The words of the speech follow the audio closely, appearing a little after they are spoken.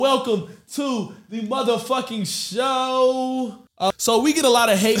Welcome to the motherfucking show. So we get a lot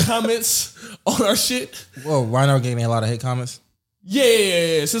of hate comments on our shit. Whoa, why not getting a lot of hate comments?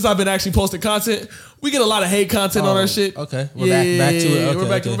 Yeah. Since I've been actually posting content, we get a lot of hate content on our shit. Okay, we're back to it.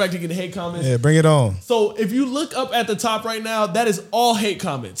 Okay, we're back to getting hate comments. Yeah, bring it on. So if you look up at the top right now, that is all hate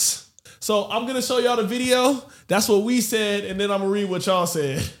comments. So I'm gonna show y'all the video. That's what we said, and then I'm gonna read what y'all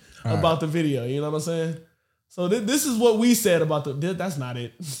said about the video. You know what I'm saying? So this is what we said about the. That's not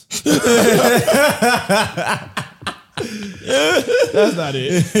it. That's not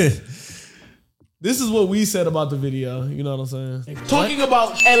it. This is what we said about the video. You know what I'm saying? Talking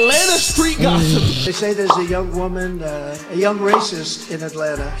about Atlanta street gossip. They say there's a young woman, a young racist in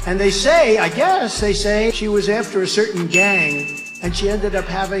Atlanta. And they say she was after a certain gang and she ended up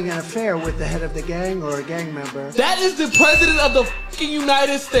having an affair with the head of the gang or a gang member. That is the president of the fucking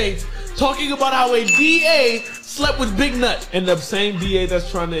United States talking about how a DA slept with Big Nut. And the same DA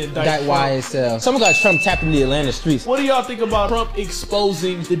that's trying to indict YSL. Someone got Trump tapping the Atlanta streets. What do y'all think about Trump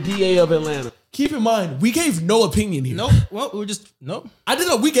exposing the DA of Atlanta? Keep in mind, we gave no opinion here. Nope. Well, nope. I didn't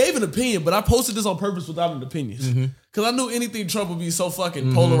know. We gave an opinion, but I posted this on purpose without an opinion. Because I knew anything Trump would be so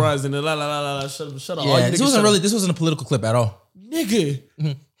fucking polarized and shut up. Yeah, this wasn't a political clip at all. Nigga,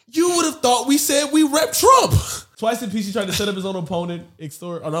 you would have thought we said we rep Trump. Twice in peace, he tried to set up his own opponent,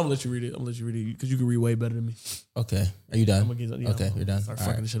 extort. Oh, no, I'm gonna let you read it. Because you can read way better than me. Okay. Are you done? Okay, you're done. Start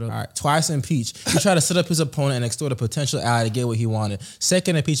fucking this shit up. All right. Twice impeached. He tried to set up his opponent and extort a potential ally to get what he wanted.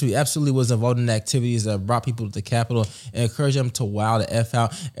 Second impeachment, he absolutely was involved in activities that brought people to the Capitol and encouraged them to wow the F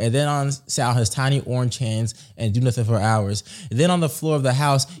out. And then on sat his tiny orange hands and do nothing for hours. And then on the floor of the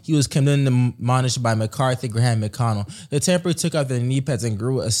House, he was condemned and admonished by McCarthy, Graham, McConnell. The temporary took out their knee pads and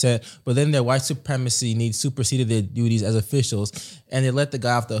grew assent, but then their white supremacy needs superseded their duties as officials, and they let the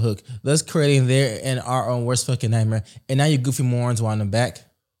guy off the hook, thus creating their and our own worst fucking nightmare. And now you goofy morons want them back.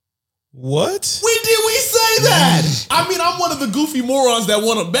 What? Did we say that? I mean, I'm one of the goofy morons that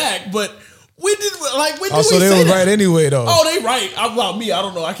want them back, but when did we so they say was that? right anyway, though. Oh, they right. About me, I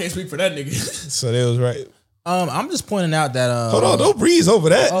don't know. I can't speak for that nigga. So they was right. I'm just pointing out that hold on, don't breeze over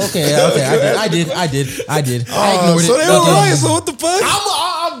that. Okay, I did. I ignored it. So they were right. So what the fuck?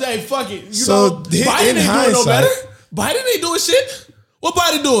 I'm fuck it. Biden ain't doing no better. Biden ain't doing shit. What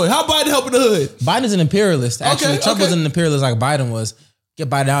Biden doing? How Biden helping the hood? Biden's an imperialist. Actually, Trump wasn't an imperialist like Biden was. Get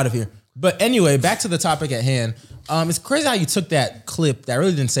Biden out of here. But anyway, back to the topic at hand. It's crazy how you took that clip that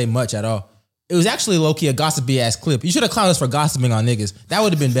really didn't say much at all. It was actually low-key a gossipy ass clip. You should have clowned us for gossiping on niggas. That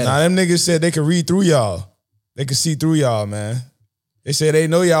would have been better. Nah, them niggas said they could read through y'all. They could see through y'all, man. They said they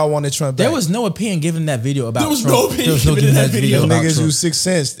know y'all wanted Trump back. There was no opinion given in that video about Trump. No opinion given in that video. Niggas use sixth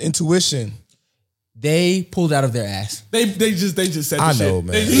sense, intuition. They pulled out of their ass. They just said the I shit. know,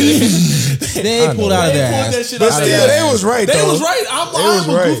 man. They pulled out of their ass. But still, they was right, though. They was right. I'm a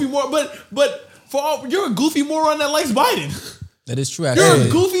goofy moron. But you're a goofy moron that likes Biden. That is true. You're a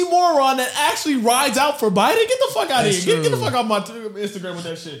goofy moron that actually rides out for Biden. Get the fuck out of here. Get the fuck off my Instagram with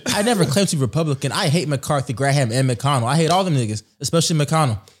that shit. I never claimed to be Republican. I hate McCarthy, Graham, and McConnell. I hate all them niggas, especially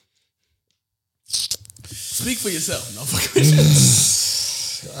McConnell. Speak for yourself. No fucking.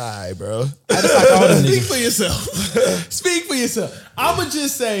 All right, bro. I just like all them Speak niggas. for yourself. Speak for yourself. I'ma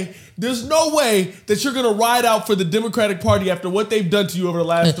just say there's no way that you're gonna ride out for the Democratic Party after what they've done to you over the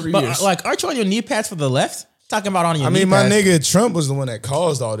last 3 years. Like, aren't you on your knee pads for the left? Talking about on your knee my pads. nigga Trump was the one that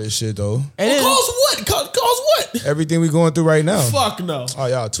caused all this shit, though. And Cause what? Cause what? Everything we going through right now. Fuck no. Oh,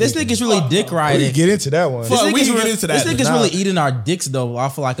 y'all this tweaking. nigga's really dick riding. We get into that one. Fuck, we can get into that. This nigga's really eating our dicks though. I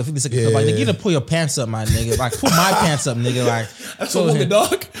feel like if he's like, nigga, you need to pull your pants up, my nigga. Like, pull my pants up, nigga. Like, That's a woman,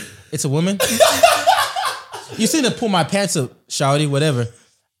 dog. It's a woman. You seen to pull my pants up, shawty, whatever.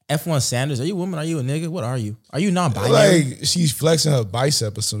 F1 Sanders, are you a woman? Are you a nigga? What are you? Are you non-binary? Like she's flexing her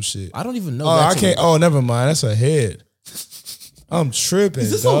bicep or some shit. I don't even know. Oh, I can't. Oh, never mind. That's her head. I'm tripping.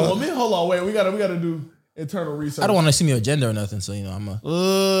 Is this dog. a woman? Hold on, wait. We gotta do internal research. I don't want to see me your gender or nothing, so I'm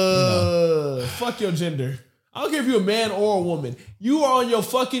a. Fuck your gender. I don't care if you're a man or a woman. You are on your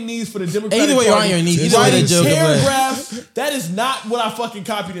fucking knees for the Democratic Either way, Party. you're on your knees. Either way, Writing paragraphs. That is not what I fucking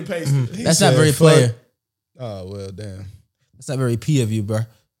copied and pasted. That's not very player. Oh well, damn. That's not very P of you, bro,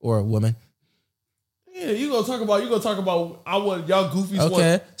 or a woman. Yeah, you gonna talk about I want y'all goofies.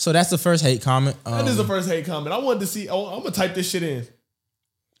 Okay, so that's the first hate comment. That is the first hate comment. I wanted to see. I'm gonna type this shit in.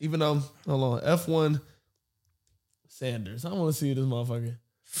 Even though, hold on, F1 Sanders. I want to see this motherfucker.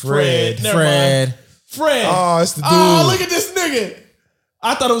 Fred. Oh, it's the dude. Oh, look at this nigga.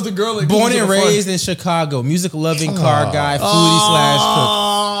 I thought it was the girl that born and raised in Chicago, music loving car guy, foodie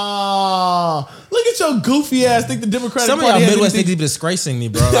 / cook. Look at your goofy ass. Think the Democratic Some Party of y'all has Midwest anything- niggas be disgracing me,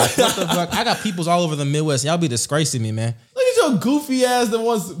 bro. Like, what the fuck? I got peoples all over the Midwest. Y'all be disgracing me, man. Look at your goofy ass that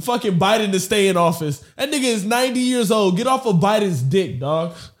wants fucking Biden to stay in office. That nigga is 90 years old. Get off of Biden's dick,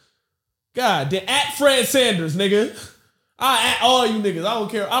 dog. God, then at Fred Sanders, nigga. I at all you niggas. I don't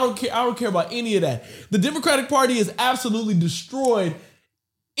care. I don't care about any of that. The Democratic Party has absolutely destroyed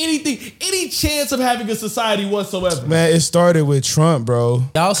any chance of having a society whatsoever. Man, it started with Trump, bro.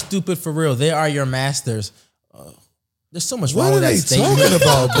 Y'all stupid for real. They are your masters. There's so much wrong What are with that they statement. talking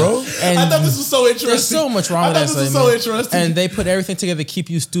about, bro? And I thought this was so interesting. there's so much wrong with that this was statement. so interesting. And they put everything together to keep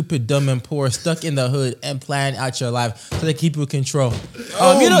you stupid, dumb, and poor, stuck in the hood, and plan out your life so they keep you in control.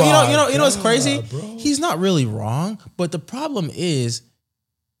 You know what's crazy? bro. He's not really wrong, but the problem is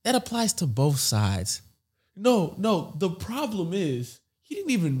that applies to both sides. No. The problem is he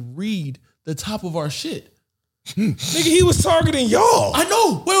didn't even read the top of our shit. Nigga, he was targeting y'all. I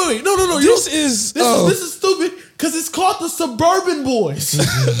know. Wait. No. This is stupid because it's called the Suburban Boys. Who's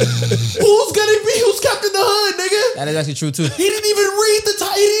kept in the hood, nigga? That is actually true too. He didn't even read the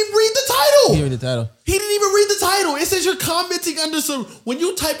title. He didn't read the title. He didn't read the title. He didn't even read the title. It says you're commenting under some. When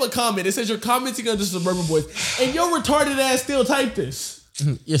you type a comment, it says you're commenting under Suburban Boys, and your retarded ass still type this.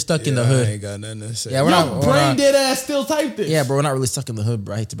 You're stuck in the hood. I ain't got nothing to say. Yeah, Your brain dead ass still type this. Yeah, bro, we're not really stuck in the hood,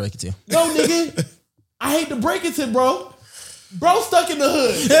 bro. I hate to break it to you. No, nigga. I hate to break it to bro. Bro stuck in the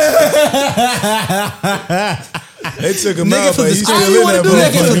hood. They took him Nigga out, from but the he's script. still in that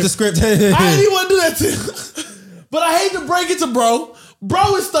Nigga motherfucker. from the script. I didn't even want to do that to him. But I hate to break it to bro.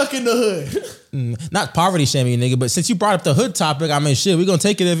 Bro is stuck in the hood. Not poverty shaming, nigga, but since you brought up the hood topic, I mean, shit, we're gonna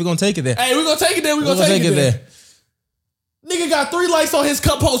take it there. We're gonna take it there. Hey, we're going to take it there. We're going to take it there. Nigga got 3 likes on his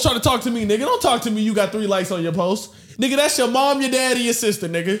post trying to talk to me, nigga. Don't talk to me. You got 3 likes on your post. Nigga, that's your mom, your dad, and your sister,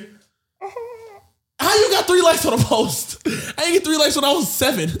 nigga. How you got 3 likes on a post? I ain't get 3 likes when I was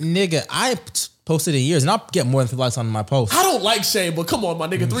 7. Nigga, I posted in years and I'll get more than 3 likes on my post. I don't like shame, but come on, my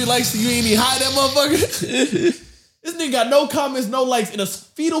nigga. 3 likes, you ain't even hide that motherfucker. This nigga got no comments, no likes, in a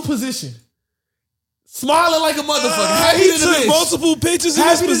fetal position. Smiling like a motherfucker. Happy He to the took bitch. multiple pictures in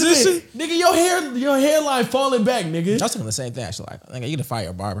Happy this to the position. bitch. Nigga, your hairline falling back, nigga. I was thinking the same thing, actually. Like, nigga, you can fire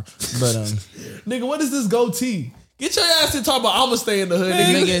a barber. But, Nigga, what is this goatee? Get your ass in talk about I'ma stay in the hood,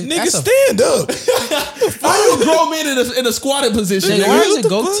 nigga. Nigga, that's a- stand up. Why you a grown man in a squatted position? nigga, Nigga, why what is the a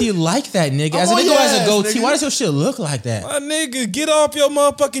goatee like that, nigga? As a I'm on nigga your who has ass, a goatee, nigga. why does your shit look like that? My nigga, get off your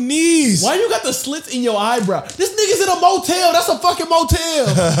motherfucking knees. Why you got the slits in your eyebrow? This nigga's in a motel. That's a fucking motel.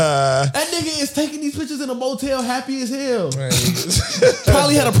 That nigga is taking these pictures in a motel happy as hell.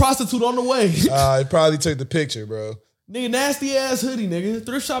 Probably had a prostitute on the way. He probably took the picture, bro. Nigga, nasty ass hoodie, nigga.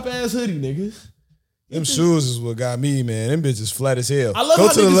 Thrift shop ass hoodie, nigga. Them shoes is what got me, man. Them bitches flat as hell. I love Go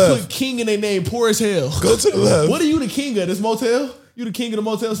how to the niggas left. put king in their name, poor as hell. Go to the left. What are you the king of this motel? You the king of the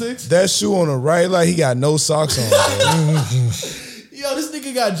Motel 6? That shoe on the right, like he got no socks on. Bro. Yo, this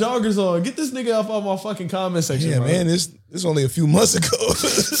nigga got joggers on. Get this nigga off my fucking comment section, Yeah, bro. man, this only a few months ago.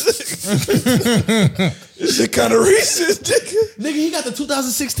 This shit kind of recent, nigga. Nigga, he got the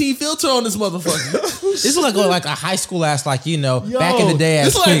 2016 filter on this motherfucker. This is like a high school ass, like, you know, Yo, back in the day ass.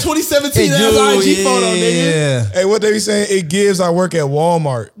 this is like pic. 2017 Hey, ass dude, IG photo, nigga. Yeah. Hey, what they be saying? It gives. I work at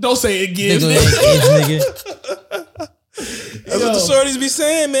Walmart. Don't say it gives, Nigga, nigga. nigga. That's what the shorties be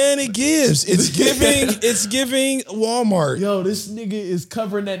saying, man. It gives. It's giving. It's giving Walmart. Yo, this nigga is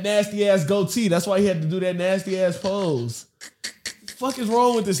covering that nasty ass goatee. That's why he had to do that nasty ass pose. Fuck is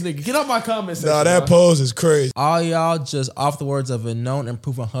wrong with this nigga? Get out my comment section. Nah, that bro. pose is crazy. All y'all just off the words of a known and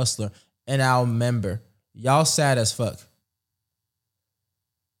proven hustler and our member. Y'all sad as fuck.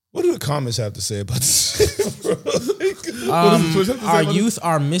 What do the comments have to say about this? Bro? Our youth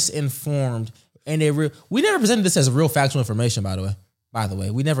are misinformed and we never presented this as real factual information, by the way.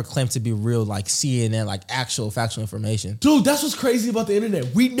 We never claimed to be real, like CNN, like actual factual information. Dude, that's what's crazy about the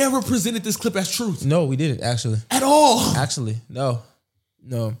internet. We never presented this clip as truth. No, we didn't, actually. At all. Actually, no.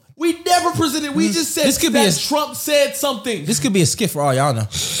 We never presented. We just said This could be that a- Trump said something. This could be a skit for all y'all know.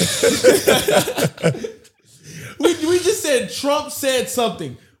 We just said Trump said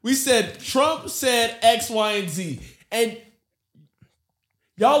something. We said Trump said X, Y, and Z. And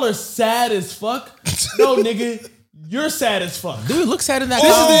y'all are sad as fuck. No, nigga. You're sad as fuck. Do we look sad in that This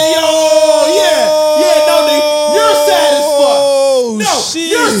is comment? no, nigga. You're sad as fuck. Oh, No,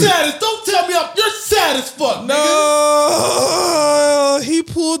 shit. you're sad as. Don't tell me you're sad as fuck, nigga. No, he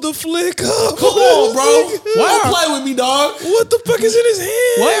pulled the flick up. Come on, bro. Why Don't are- play with me, dog. What the fuck is in his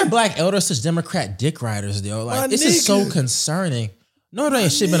hand? Why are black elders such Democrat dick riders, yo? Like, My this is so nigga. concerning. No, there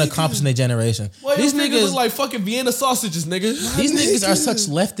ain't shit been accomplished in their generation. Well, These these niggas niggas, look like fucking Vienna sausages, nigga. these niggas are such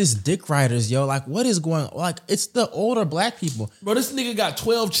leftist dick riders, yo. Like, what is going on? Like, it's the older black people. Bro, this nigga got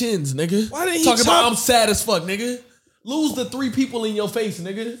 12 chins, nigga. Why didn't he Talking about chop- I'm sad as fuck, nigga. Lose the 3 people in your face,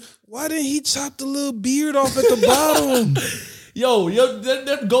 nigga. Why didn't he chop the little beard off at the bottom? Yo,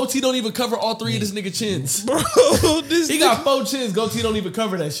 that goatee don't even cover all 3 of this nigga chins. Bro, He got 4 chins. Goatee don't even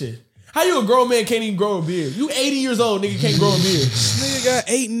cover that shit. How you a grown man can't even grow a beard? You 80 years old, nigga can't grow a beard. This nigga got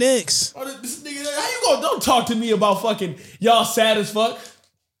 8 necks. Oh, this nigga, how you gonna don't talk to me about fucking y'all sad as fuck?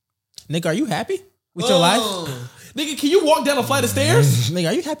 Nigga, are you happy with your life? Nigga, can you walk down a flight of stairs? Nigga,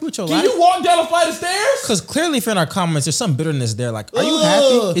 are you happy with your Can life? you walk down a flight of stairs? Because clearly, if in our comments, there's some bitterness there. Like, are you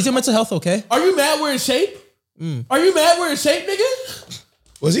happy? Is your mental health okay? Are you mad we're in shape? Are you mad we're in shape, nigga?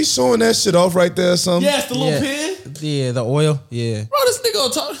 Was he showing that shit off right there or something? Yes, the little pin. Yeah, the oil. Yeah. Bro, this nigga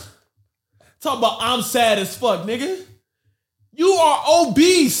gonna talk about I'm sad as fuck, nigga. You are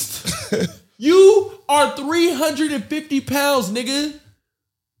obese. You are 350 pounds, nigga.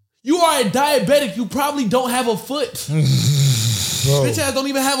 You are a diabetic. You probably don't have a foot. Bitch ass don't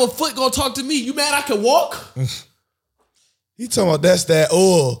even have a foot. Gonna talk to me. You mad I can walk? He talking about that's that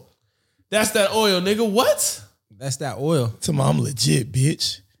oil. That's that oil, nigga. What? That's that oil. Talking about I'm legit,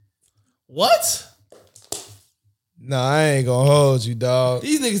 bitch. What? Nah, I ain't gonna hold you, dog.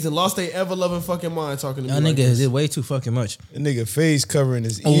 These niggas that lost their ever loving fucking mind talking to me. Y'all like niggas this. did way too fucking much. The nigga face covering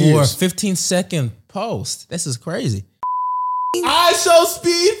his Or ears. 15-second post. This is crazy.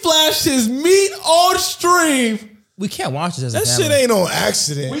 Ishowspeed flashed his meat on stream. We can't watch this as That a family. shit ain't on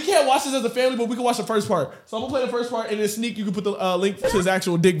accident. We can't watch this as a family, but we can watch the first part. So I'm gonna play the first part, and then Sneak, you can put the link to his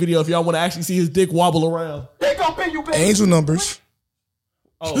actual dick video if y'all want to actually see his dick wobble around. Angel numbers.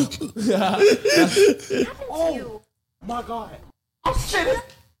 Oh. Oh my God. I'm shitting.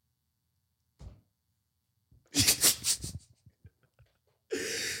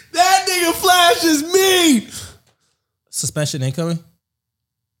 That nigga flashes me. Suspension incoming?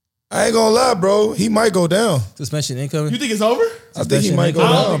 I ain't gonna lie, bro. He might go down. Suspension incoming? You think it's over? I think he might go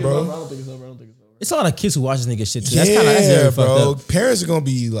I don't down, think it's over. I bro. don't think it's over. I don't think it's over. It's a lot of kids who watch this nigga shit too. Yeah, That's very fucked bro. up. Parents are gonna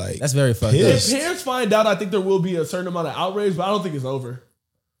be like, That's very fucked pissed. If parents find out, I think there will be a certain amount of outrage, but I don't think it's over.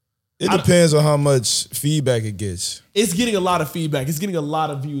 it depends on how much feedback it gets. It's getting a lot of feedback. It's getting a lot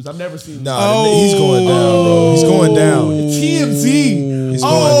of views. I've never seen Nah, he's going down, bro. He's going down. TMZ. He's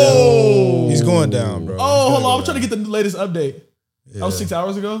going down. He's going down, bro. Oh, hold on. I'm trying to get the latest update. Yeah. That was 6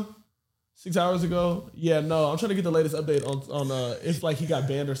 hours ago. 6 hours ago. Yeah, no. I'm trying to get the latest update on if like he got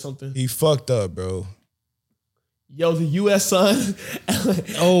banned or something. He fucked up, bro. Yo, the U.S. Sun.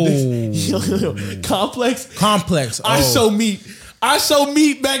 Complex. Complex. I show meat.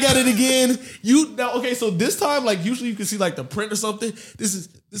 Back at it again. Okay, so this time, like usually you can see like the print or something. This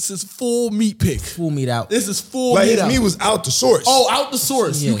is full meat pic. Full meat out. This is full Like meat his out. meat was out the source. Oh, out the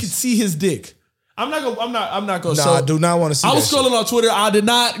source. You Yes. can see his dick. I'm not gonna nah, show. I do not want to see I that was scrolling on Twitter. I did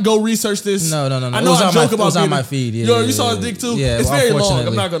not go research this. No. I It know was I on joke my- about it was on being- my feed. Yeah, Yo, yeah, you saw yeah, his dick too? yeah, It's well, very long. I'm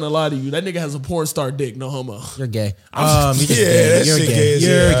unfortunately. not gonna lie to you. That nigga has a porn star dick. No homo. You're gay. You're just Yeah, gay. that You're shit gay. gay as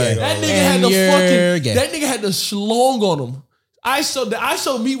You're hell. gay. That nigga And had the you're fucking. gay. That nigga had the schlong on him. I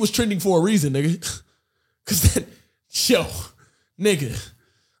show meat was trending for a reason, nigga. Cause that, yo, nigga,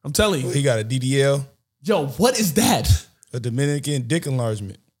 I'm telling you, He got a DDL, yo, what is that? a Dominican dick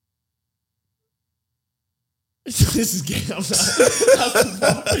enlargement. This is gay. I'm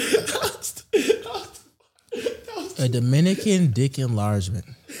not. A Dominican dick enlargement.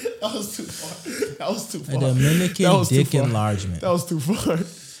 That was too far. That was too A far. Dominican That was too dick far. enlargement. That was too far.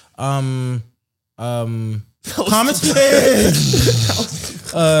 Comments?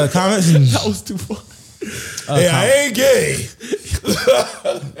 Comments? That was too far. Hey, I ain't gay.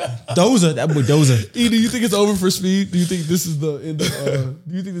 Dozer. That boy Dozer. E, do you think it's over for Speed? Do you think this is the end of?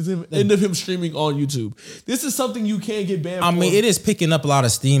 Do you think this is the end of him streaming on YouTube? This is something you can't get banned. I for. mean, it is picking up a lot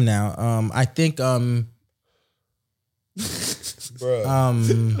of steam now. I think Bruh.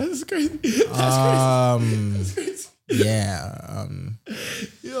 That's crazy. That's crazy. yeah.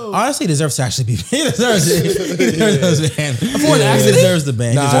 Yo. Honestly, he deserves to actually be. He deserves it. He deserves it. For an accident? He deserves the ban.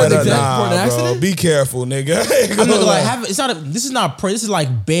 He Nah, deserves the ban. For an bro. accident? Be careful, nigga. I'm not like it's not. This is not. This is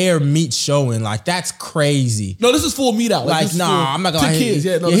like bare meat showing. Like that's crazy. No, this is full meat out. Like this is nah, full- I'm not to gonna lie. kids.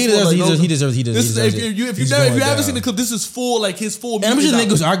 Yeah, no, he this is full, deserves. like, He deserves. He This deserves. is He if deserves it. you He's never, if you going haven't down. seen the clip, this is full like his full meat. And I'm just is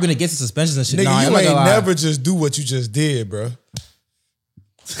niggas out. arguing against the suspensions and shit. Nigga, Nah, I'm you not ain't gonna lie. never just do what you just did, bro.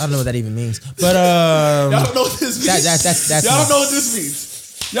 I don't know what that even means. But Y'all don't know what this means. that's Y'all don't know what this means.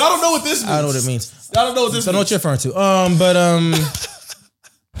 Y'all don't know what this means. I don't know what it means. Y'all don't know what this I don't know means. what you're referring to.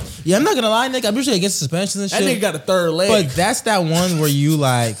 Yeah, I'm not gonna lie, Nick. I'm usually against suspensions and That shit. nigga got a third leg. But that's that one where you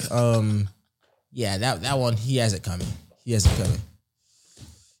like, yeah, that one he has it coming. He has it coming.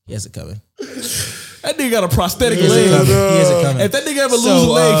 He has it coming. That nigga got a prosthetic He leg. is it coming. If that nigga ever lose a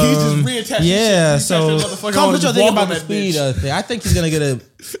leg, he's just reattached. Yeah, his shit. so come what you think about the that speed bitch. thing. I think he's gonna get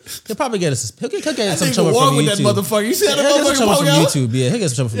he'll probably get he'll get some Nigga trouble walk from with YouTube. that motherfucker. You see how that He'll get some trouble motherfucker from poke out? YouTube. Yeah, he'll get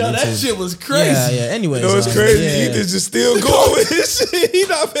some trouble from Yo, YouTube. that shit was crazy. Yeah. Anyways, You know, it's crazy. Yeah. Ethan's just still going with his shit. He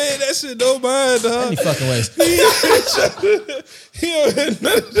not paying that shit no mind, dog. Any fucking ways. He don't hit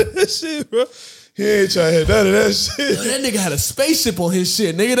none of that shit, bro. He ain't trying to hit none of that shit. Yo, that nigga had a spaceship on his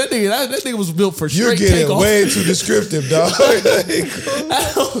shit, nigga. That nigga was built for You're straight getting takeoff. way too descriptive, dog.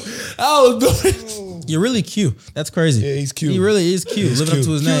 I was doing. You're really cute. That's crazy. Yeah, he's cute. He really is cute. Living up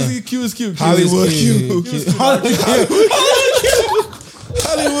to his name. Q is cute. Hollywood cute.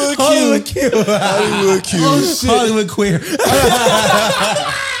 Hollywood cute. Hollywood cute. Oh shit. Hollywood queer.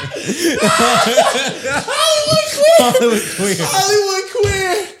 Hollywood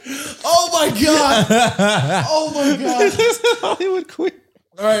queer. Oh my god. Oh my god. Hollywood queer.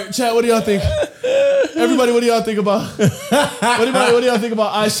 All right, chat. What do y'all think? Everybody, what do y'all think about? What do y'all think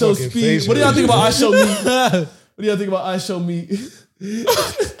about Ishowspeed? What do y'all think about Ishowmeet? What do y'all think about Ishowmeet?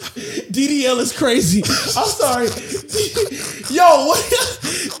 DDL is crazy. I'm sorry. Yo, what?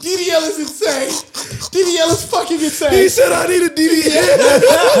 DDL is insane. DDL is fucking insane. He said I need a DDL.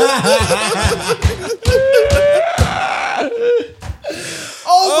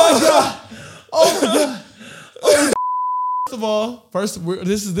 Oh my god. Oh my god. First of all,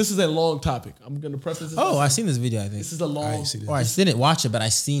 this is a long topic. I'm gonna preface this. Oh, I seen this video. I think. This is a long. Or I didn't watch it, but I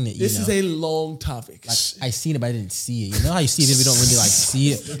seen it. This is a long topic. I seen it, but I didn't see it. You know how you see it, but you don't really like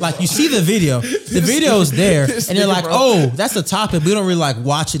see it. Like you see the video, the video's there, and you're like, oh, that's the topic, but you don't really like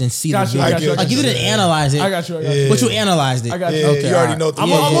watch it and see the video. Like you didn't analyze it. I got you. But you analyzed it. I got you. Yeah, Okay, you already all know right. what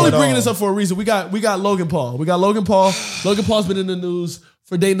the I'm only bringing this up for a reason. We got Logan Paul. Logan Paul's been in the news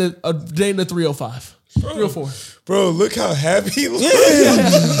for dating a 305. 304. Bro, look how happy he looks.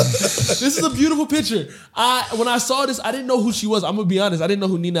 This is a beautiful picture. When I saw this, I didn't know who she was. I'm gonna be honest. I didn't know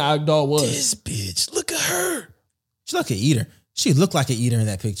who Nina Agdal was. This bitch, look at her. She look an eater. She looked like an eater in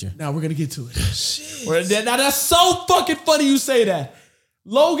that picture. Now we're gonna get to it. Shit. Now that's so fucking funny you say that.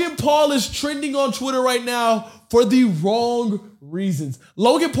 Logan Paul is trending on Twitter right now for the wrong reasons.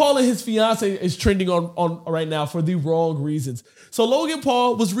 Logan Paul and his fiance is trending on right now for the wrong reasons. So Logan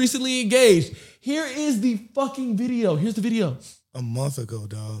Paul was recently engaged. Here is the fucking video. Here's the video. A month ago,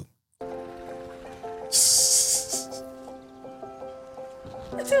 dog.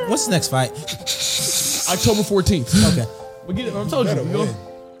 What's the next fight? October 14th. Okay. We get it. I told you. Better We go. win.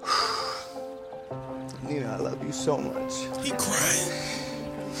 Nina, I love you so much. He crying.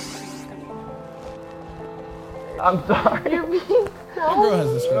 I'm sorry. My girl has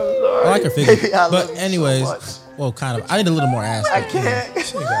this. I like her figure. Baby, I love But you so anyways, much. well, kind of. I need a little more ass. I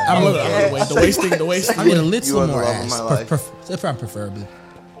can't. I love it. The wasting. I need a little You are the more love of ass. my life. Preferably.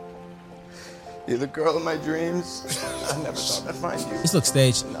 You're the girl of my dreams. I never thought I'd find you. This looks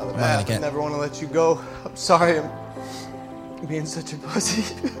staged. Now that I'm I not have, gonna I never want to let you go. I'm sorry. I'm being such a pussy.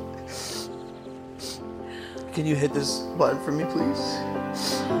 Can you hit this button for me, please?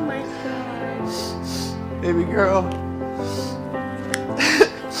 Oh my god. Baby girl.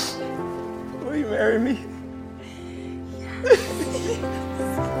 Will you marry me?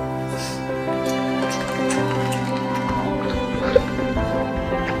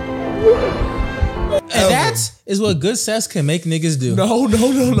 And that is what good sex can make niggas do. No. Well,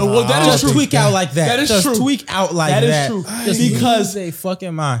 that is Just true. tweak out like that. That is Just true. tweak out like That that. is true. Just Because lose a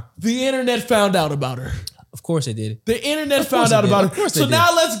fucking mind. the internet found out about her. Of course they did. The internet Of found course out they did. about Of her. course So they did.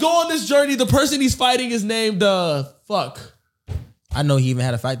 now let's go on this journey. The person he's fighting is named fuck. I know he even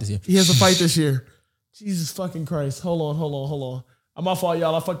had a fight this year. He has a fight this year. Jesus fucking Christ. Hold on. I'm my fault,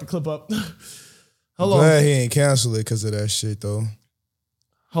 y'all. I fucked the clip up. Hold on. Glad he ain't cancel it because of that shit, though.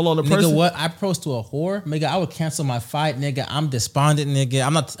 Hold on. The Nigga, person. what? I proposed to a whore? Nigga, I would cancel my fight, nigga. I'm despondent, nigga.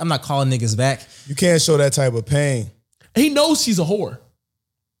 I'm not calling niggas back. You can't show that type of pain. He knows she's a whore.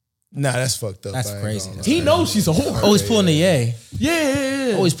 Nah, that's fucked up. That's I ain't crazy. gonna lie. He knows she's a whore. Oh, he's pulling a yay.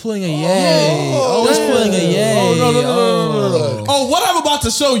 Yeah. Oh, he's pulling a yay. Oh, he's pulling a yay. Oh, no. Oh, what I'm about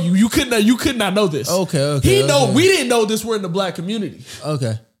to show you, you could not know this. Okay. He know. We didn't know this. We're in the black community.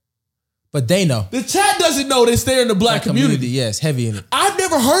 Okay. But they know. The chat doesn't know this. They're in the black community. Yes, heavy in it. I've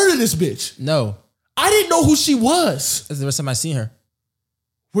never heard of this bitch. No. I didn't know who she was. That's the first time I seen her.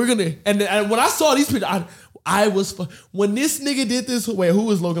 We're gonna and when I saw these pictures, I was when this nigga did this. Wait, who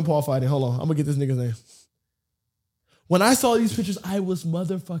was Logan Paul fighting? Hold on, I'm gonna get this nigga's name. When I saw these pictures, I was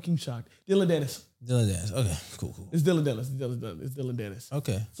motherfucking shocked. Dylan Dennis. Dylan Dennis. Okay, cool. It's Dylan Dennis. It's Dylan Dennis.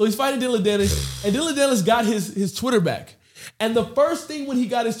 Okay. So he's fighting Dylan Dennis, and Dylan Dennis got his Twitter back. And the first thing when he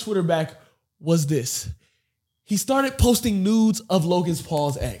got his Twitter back was this. He started posting nudes of Logan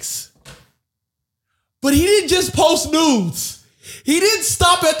Paul's ex. But he didn't just post nudes. He didn't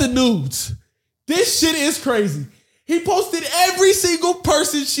stop at the nudes. This shit is crazy. He posted every single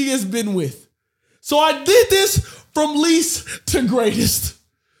person she has been with. So I did this from least to greatest.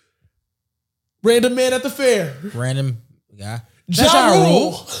 Random man at the fair. Random guy. Ja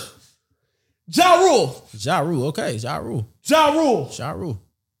Rule. Ja Rule. Ja Rule. Okay, Ja Rule. Ja Rule. Ja Rule.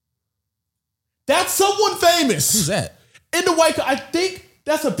 That's someone famous. Who's that? In the white. I think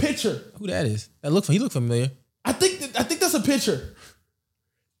that's a picture. Who that is? He look familiar. I think that's a picture.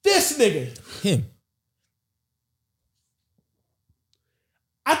 This nigga. Him.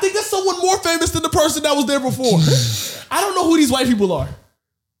 I think that's someone more famous than the person that was there before. I don't know who these white people are.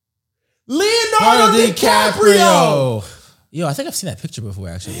 Leonardo DiCaprio. Yo, I think I've seen that picture before,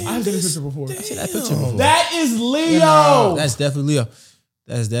 actually. I've seen this picture before. I've seen that picture before. That is Leo. No, that's definitely Leo.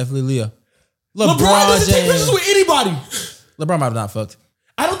 That's definitely Leo. LeBron doesn't take pictures with anybody. LeBron might have not fucked.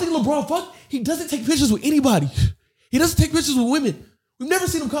 I don't think LeBron fucked. He doesn't take pictures with anybody. He doesn't take pictures with women. We've never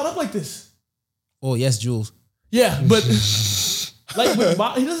seen him caught up like this. Oh, yes, Jules. Yeah, but like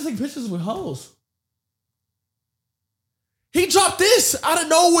he doesn't take pictures with hoes. He dropped this out of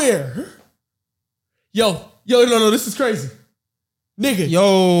nowhere. Yo, no, this is crazy. Nigga,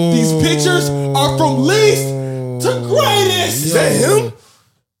 Yo. these pictures are from least to greatest. Is that him?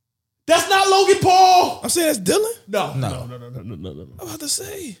 That's not Logan Paul. I'm saying that's Dylan. No. I'm about to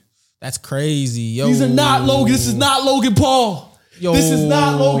say. That's crazy. Yo. These are not Logan. This is not Logan Paul. Yo. This is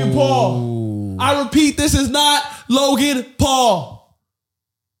not Logan Paul. I repeat, this is not Logan Paul.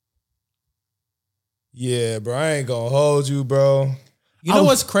 Yeah, bro. I ain't gonna hold you, bro. You know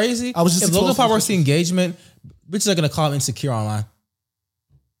what's crazy? I was just if Logan exposed Paul to works the engagement, bitches are gonna call him insecure online.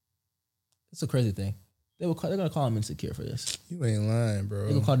 That's a crazy thing. They're gonna call him insecure for this. You ain't lying, bro.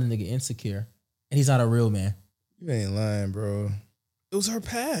 They're gonna call the nigga insecure, and he's not a real man. You ain't lying, bro. It was her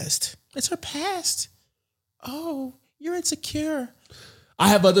past. It's her past. Oh, you're insecure. I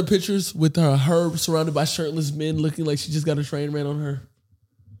have other pictures with her surrounded by shirtless men looking like she just got a train ran on her.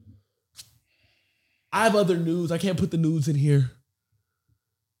 I have other news. I can't put the news in here.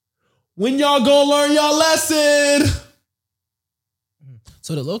 When y'all gonna learn y'all lesson?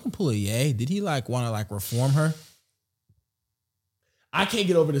 So did Logan pull a yay? Did he want to reform her? I can't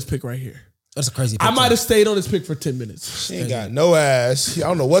get over this pic right here. That's a crazy picture. I might have stayed on this pic for 10 minutes. She ain't got no ass. I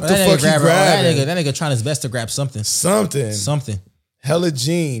don't know what the That fuck he nigga grabbing. that nigga trying his best to grab something. Something. Hella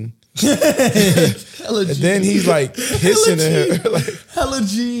Gene. Hella And Gene. then he's like hissing at her. Like, Hella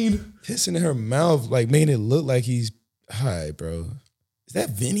Gene. hissing in her mouth, like making it look like he's hi, bro. Is that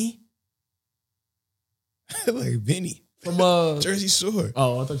Vinny? Like Vinny. From Jersey Shore.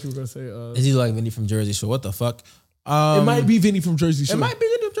 Oh, I thought you were gonna say Is he like Vinny from Jersey Shore? What the fuck? it might be Vinny from Jersey Shore. It might be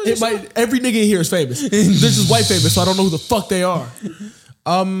Vinny from Jersey It Shore. might. Every nigga in here is famous. They're just white famous, so I don't know who the fuck they are.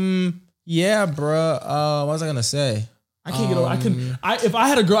 Yeah, bruh. What was I gonna say? I can't get over. I couldn't. If I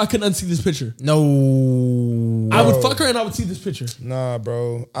had a girl, I couldn't unsee this picture. No. I would fuck her and I would see this picture. Nah,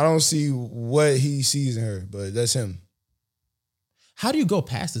 bro. I don't see what he sees in her, but that's him. How do you go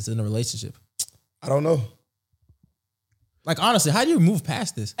past this in a relationship? I don't know. Like, honestly, how do you move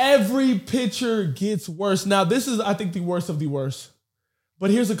past this? Every picture gets worse. Now, this is, I think, the worst of the worst.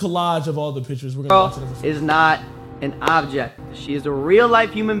 But here's a collage of all the pictures. We're gonna watch it. Girl is not an object. She is a real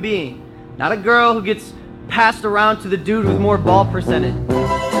life human being, not a girl who gets passed around to the dude with more ball percentage.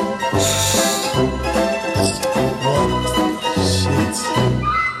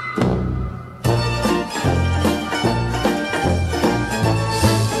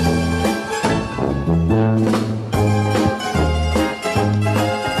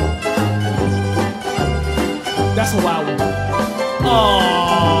 That's a wild one.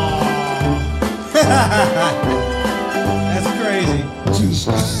 Oh, That's crazy.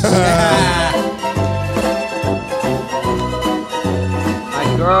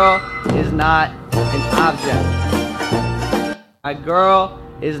 My girl is not an object. My girl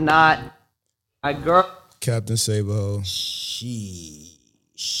is not. My girl. Captain Saberho. Sheesh.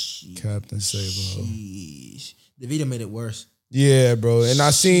 Captain Saberho. Sheesh. The video made it worse. Yeah, bro. And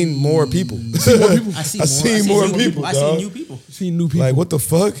I seen more people. I seen more people, I dog. seen new people. see new people. Like, what the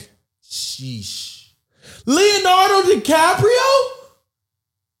fuck? Sheesh. Leonardo DiCaprio?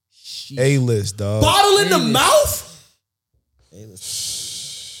 A-list, dog. Bottle in the mouth?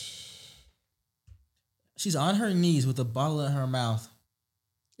 She's on her knees with a bottle in her mouth.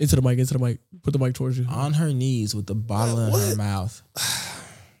 Into the mic. Put the mic towards you. On her knees with the bottle in her mouth.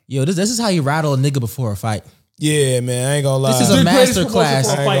 Yo, this is how you rattle a nigga before a fight. Yeah, man. I ain't gonna lie. This is a The greatest master class. promotion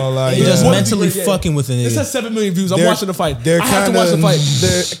for a I ain't fight. gonna lie, And yeah. Just One mentally yeah. fucking with a This nigga. has 7 million views. I'm watching the fight. I have to kinda- watch the fight.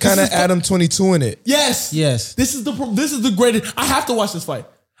 They're kind of Adam 22 in it. Yes. Yes. This is the greatest. I have to watch this fight.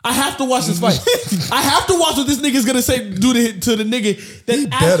 I have to watch this fight. I have to watch what this nigga's gonna say. Do to the nigga that He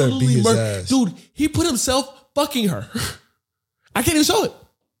better absolutely beat his murdered. ass. Dude, he put himself fucking her. I can't even show it.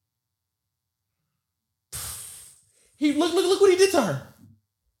 He look what he did to her.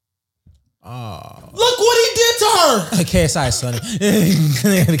 Oh. Look what he did to her. KSI, Sonny.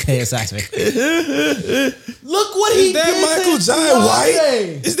 KSI. Look what he Is that did Michael to Jai Beyonce.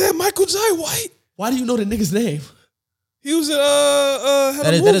 White? Is that Michael Jai White? Why do you know the nigga's name? He was in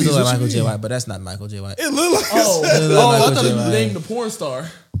That is like Michael J. White, but that's not Michael J. White. It looked like Oh, Michael I thought J. he was White. named the porn star.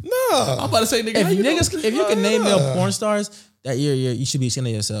 nah. I'm about to say, nigga, how you know? If you can name male porn stars, that you should be ashamed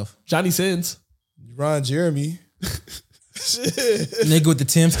of yourself. Johnny Sins. Ron Jeremy. Nigga with the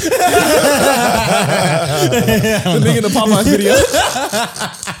Timbs. The nigga in the Popeyes video.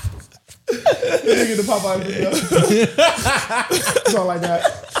 The nigga in the Popeyes video. That's all I got.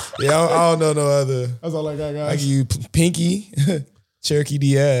 Yeah, I don't know no other. That's all I got, I guys. give you Pinky, Cherokee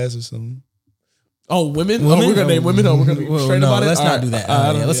Diaz or something. Oh, women? Oh, we're gonna name women. Oh, we're gonna be straight no, about it. let's All not right. do that.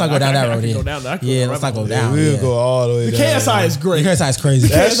 Let's Let's not go down that road. Go down that. Yeah, let's not go down. We'll Yeah. go all the way The down. KSI is great. KSI is crazy.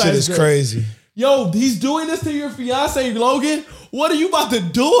 That KSI shit is is crazy. Yo, he's doing this to your fiance, Logan. What are you about to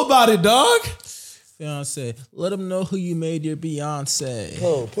do about it, dog? Beyonce, let him know who you made your Beyonce.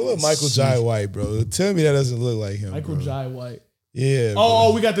 Bro, pull up Michael Jai White, bro. Tell me that doesn't look like him. Michael bro. Jai White. Yeah.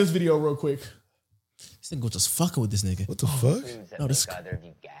 Oh, we got this video real quick. This nigga was just fucking with this nigga. What the fuck? No, this.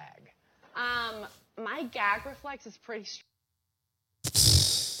 My gag reflex is pretty strong.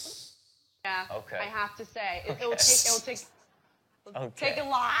 Yeah. Okay. I have to say, it will take a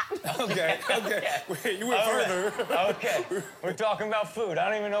lot. Okay. Wait, you went further. Okay. We're talking about food. I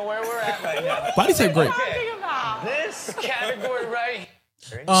don't even know where we're at right now. Body type great. Talking about. This category right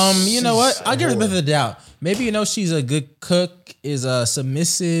here. You know what? I'll give her the benefit of the doubt. Maybe she's a good cook, is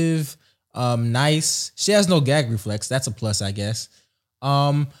submissive, nice. She has no gag reflex. That's a plus, I guess.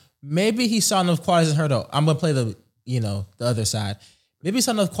 Maybe he saw enough qualities in her to. I'm gonna play the other side. Maybe he saw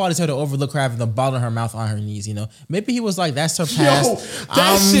enough qualities in her to overlook her having the bottle in her mouth on her knees. Maybe he was like, "That's her past." Yo,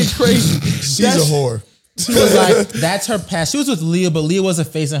 that shit crazy. She's a whore. He was like, "That's her past." She was with Leah, but Leah was a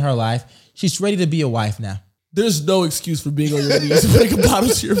face in her life. She's ready to be a wife now. There's no excuse for being on your knees and putting a bottle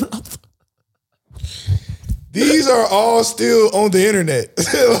to your mouth. These are all still on the internet.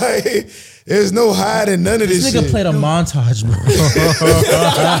 Like, there's no hiding none of this This nigga shit. played a montage, bro.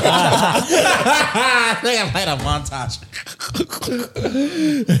 Nigga played a montage.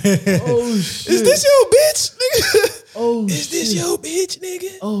 Oh shit. Is this your bitch, nigga? Oh Is this your bitch,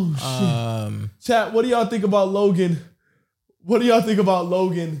 nigga? Oh shit. Chat, what do y'all think about Logan? What do y'all think about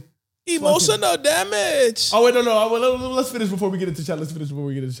Logan? Emotional damage. Oh wait, no. Let's finish before we get into chat.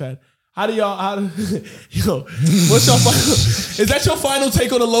 How do y'all? Yo, what's your final? Is that your final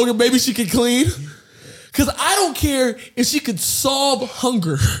take on the Logan? Maybe she can clean. Cause I don't care if she could solve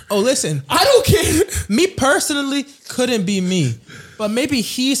hunger. Oh, listen. I don't care. Me personally couldn't be me, but maybe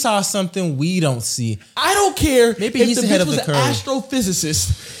he saw something we don't see. I don't care. Maybe if he's the ahead bitch of the was an curve.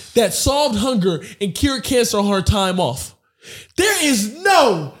 astrophysicist that solved hunger and cured cancer on her time off. There is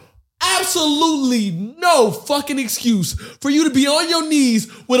absolutely no fucking excuse for you to be on your knees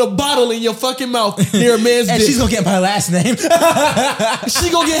with a bottle in your fucking mouth near a man's And dick. she's gonna get my last name. She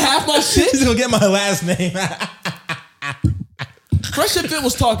gonna get half my shit. She's gonna get my last name. Fresh and Fit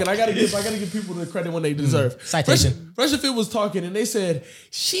was talking. I gotta give people the credit when they deserve. Citation. Fresh and Fit was talking, and they said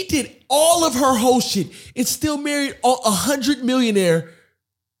she did all of her whole shit and still married a 100 millionaire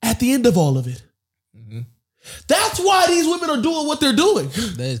at the end of all of it. That's why these women are doing what they're doing.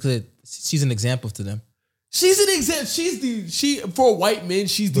 That is because she's an example to them. She's an example. For white men,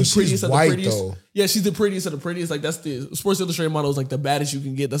 she's the But she's prettiest of the white, prettiest. though. Yeah, she's the prettiest of the prettiest. Like that's the Sports Illustrated model is like the baddest you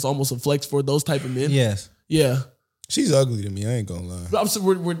can get. That's almost a flex for those type of men. Yes. Yeah. She's ugly to me. I ain't gonna lie. But I'm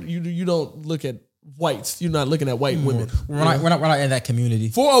saying you don't look at whites. You're not looking at white women. We're not in that community.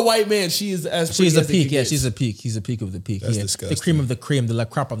 For a white man, she is as pretty She's a as it peak. can Yeah, get. she's a peak. He's a peak of the peak. That's Yeah. disgusting. The cream of the cream, the la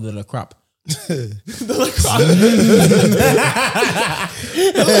crop of the la crop. The La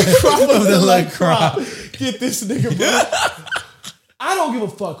Crop. Get this nigga, bro. I don't give a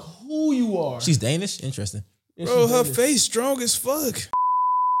fuck who you are. She's Danish? Interesting. Bro, her face strong as fuck.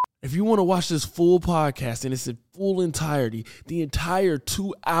 If you want to watch this full podcast in its full entirety, the entire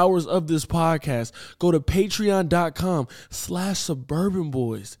 2 hours of this podcast, go to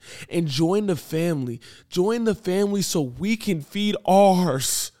patreon.com/suburbanboys and join the family. Join the family so we can feed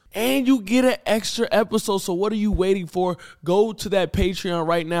ours. And you get an extra episode. So what are you waiting for? Go to that Patreon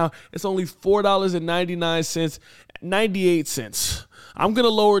right now. It's only $4.99. 98 cents. I'm going to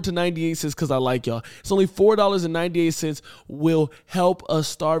lower it to 98 cents because I like y'all. It's only $4.98 will help us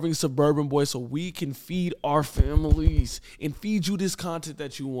starving suburban boys so we can feed our families and feed you this content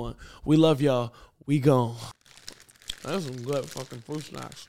that you want. We love y'all. We gone. That's some good fucking fruit snacks.